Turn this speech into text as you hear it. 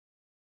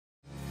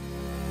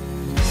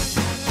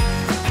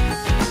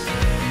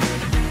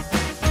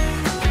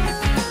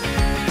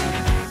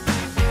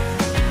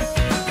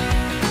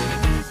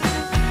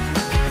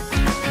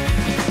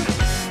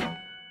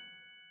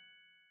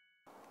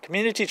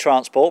Community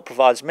transport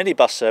provides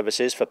minibus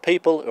services for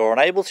people who are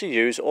unable to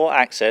use or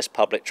access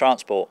public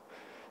transport.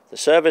 The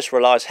service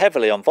relies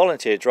heavily on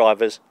volunteer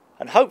drivers,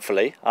 and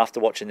hopefully, after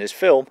watching this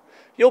film,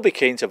 you'll be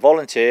keen to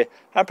volunteer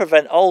and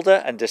prevent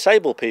older and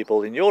disabled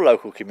people in your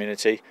local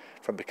community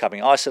from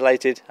becoming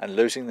isolated and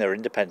losing their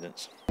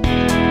independence.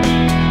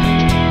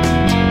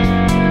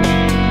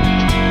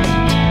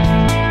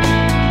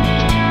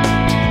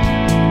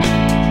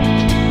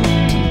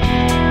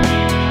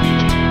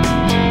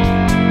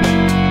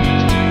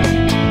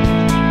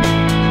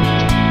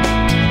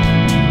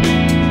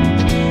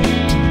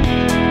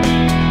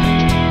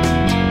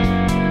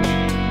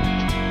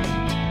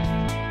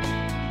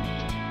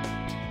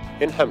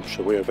 In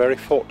Hampshire, we are very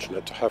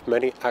fortunate to have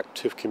many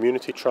active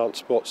community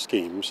transport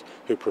schemes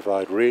who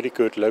provide really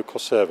good local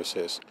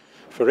services.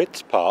 For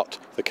its part,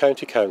 the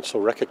County Council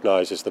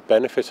recognises the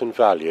benefit and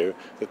value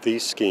that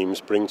these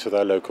schemes bring to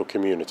their local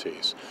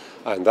communities.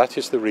 And that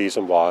is the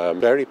reason why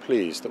I'm very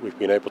pleased that we've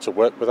been able to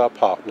work with our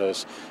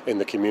partners in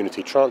the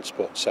community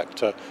transport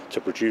sector to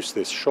produce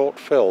this short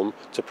film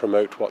to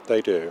promote what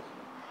they do.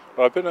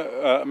 Well, I've been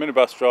a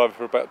minibus driver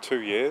for about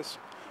 2 years.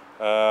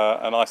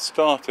 And I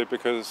started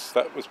because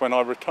that was when I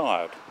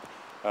retired.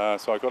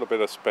 So I got a bit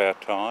of spare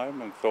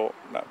time and thought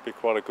that would be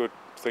quite a good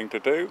thing to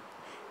do.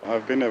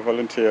 I've been a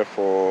volunteer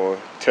for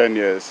 10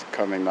 years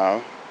coming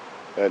now,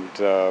 and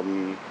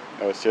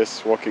I was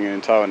just walking in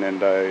town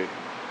and I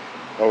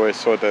always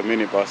saw the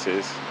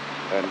minibuses,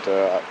 and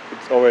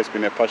it's always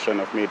been a passion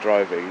of me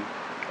driving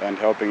and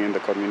helping in the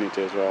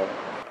community as well.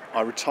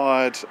 I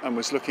retired and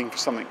was looking for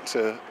something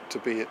to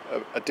be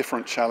a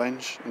different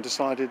challenge, and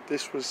decided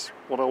this was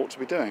what I ought to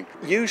be doing.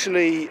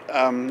 Usually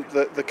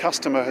the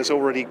customer has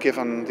already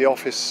given the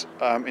office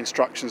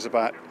instructions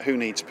about who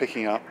needs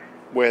picking up,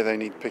 where they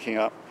need picking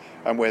up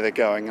and where they're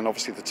going, and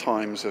obviously the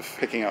times of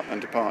picking up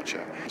and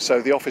departure.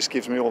 So the office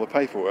gives me all the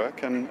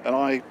paperwork and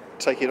I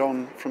take it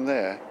on from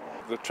there.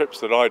 The trips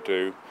that I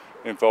do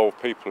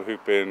involve people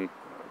who've been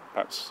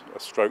perhaps a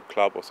stroke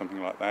club or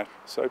something like that.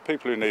 So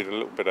people who need a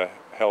little bit of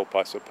help,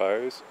 I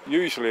suppose.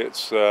 Usually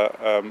it's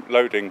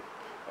loading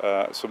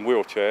some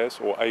wheelchairs,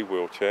 or a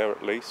wheelchair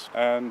at least,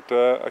 and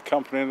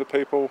accompanying the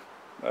people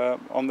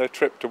on their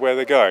trip to where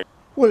they're going.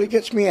 Well, it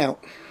gets me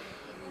out.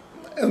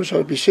 Else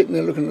I'd be sitting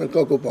there looking at the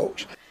goggle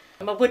box.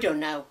 I'm a widow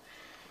now,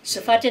 so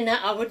if I didn't,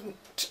 I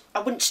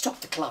wouldn't stop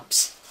the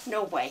clubs.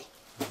 No way.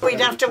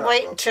 We'd have to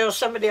wait until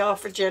somebody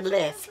offered you a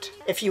lift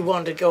if you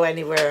wanted to go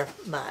anywhere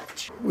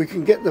much. We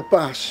can get the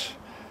bus,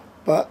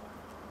 but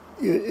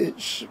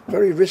it's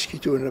very risky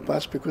doing the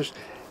bus because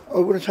I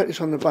want to take this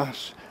on the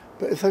bus,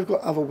 but if they've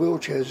got other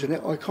wheelchairs in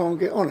it, I can't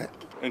get on it.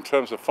 In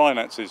terms of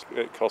finances,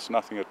 it costs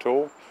nothing at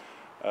all.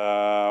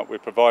 We're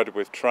provided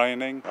with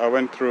training. I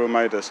went through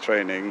Midas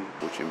training,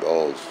 which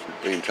involves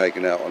being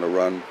taken out on a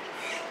run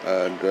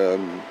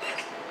and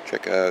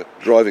check our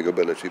driving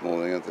ability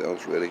more than anything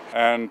else, really.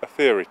 And a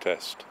theory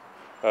test,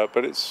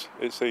 but it's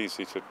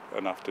easy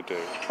enough to do.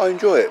 I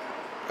enjoy it.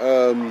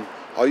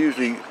 I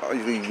usually,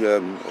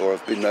 or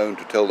I've been known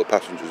to tell the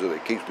passengers that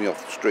it keeps me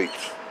off the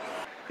streets.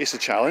 It's a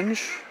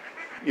challenge.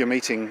 You're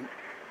meeting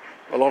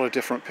a lot of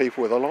different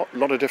people with a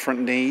lot of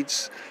different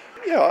needs.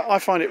 Yeah, I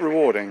find it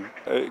rewarding.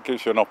 It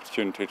gives you an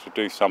opportunity to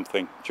do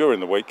something during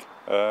the week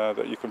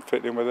that you can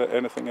fit in with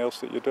anything else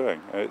that you're doing.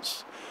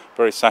 It's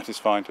very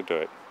satisfying to do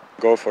it.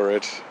 Go for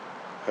it.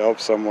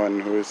 Help someone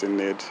who is in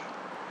need.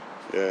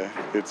 Yeah,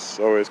 it's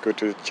always good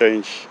to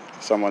change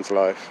someone's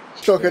life.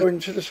 It's like going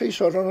to the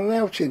seaside on an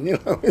outing, you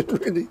know, it's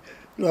really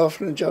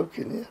laughing and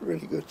joking, yeah,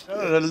 really good.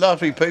 The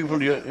lovely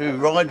people you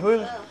ride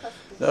with,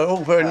 they're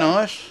all very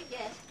nice,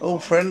 all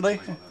friendly.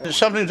 It's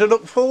something to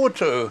look forward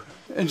to.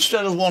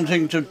 Instead of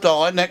wanting to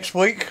die next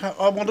week,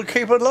 I want to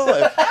keep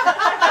alive.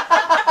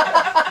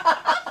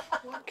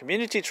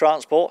 Community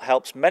transport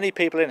helps many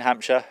people in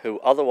Hampshire who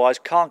otherwise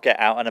can't get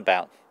out and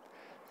about.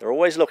 They're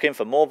always looking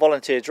for more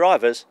volunteer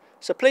drivers,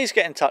 so please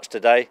get in touch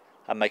today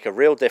and make a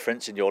real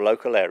difference in your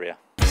local area.